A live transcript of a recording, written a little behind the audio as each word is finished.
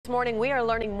This morning, we are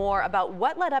learning more about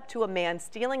what led up to a man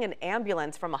stealing an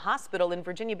ambulance from a hospital in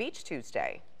Virginia Beach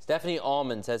Tuesday. Stephanie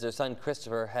Allman says her son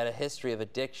Christopher had a history of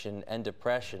addiction and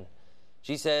depression.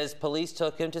 She says police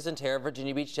took him to Sentara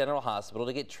Virginia Beach General Hospital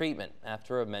to get treatment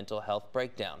after a mental health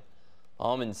breakdown.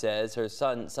 Allman says her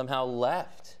son somehow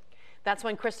left. That's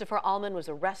when Christopher Allman was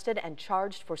arrested and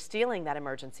charged for stealing that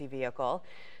emergency vehicle.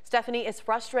 Stephanie is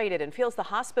frustrated and feels the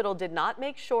hospital did not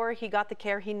make sure he got the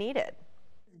care he needed.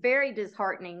 Very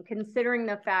disheartening considering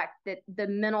the fact that the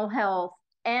mental health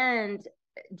and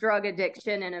drug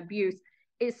addiction and abuse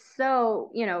is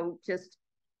so, just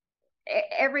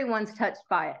everyone's touched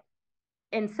by it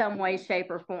in some way,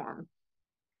 shape, or form.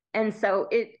 And so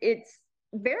it's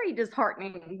very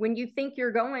disheartening when you think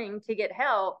you're going to get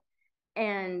help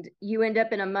and you end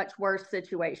up in a much worse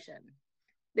situation.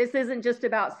 This isn't just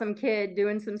about some kid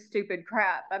doing some stupid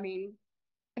crap. I mean,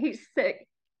 he's sick.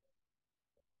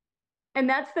 And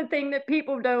that's the thing that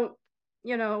people don't,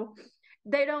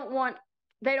 they don't want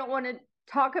to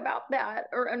talk about that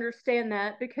or understand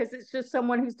that because it's just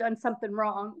someone who's done something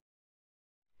wrong.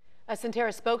 A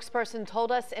Sentara spokesperson told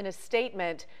us in a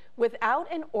statement, without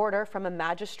an order from a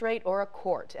magistrate or a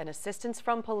court and assistance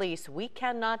from police, we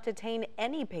cannot detain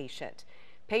any patient.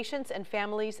 Patients and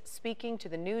families speaking to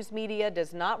the news media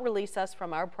does not release us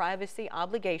from our privacy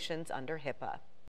obligations under HIPAA.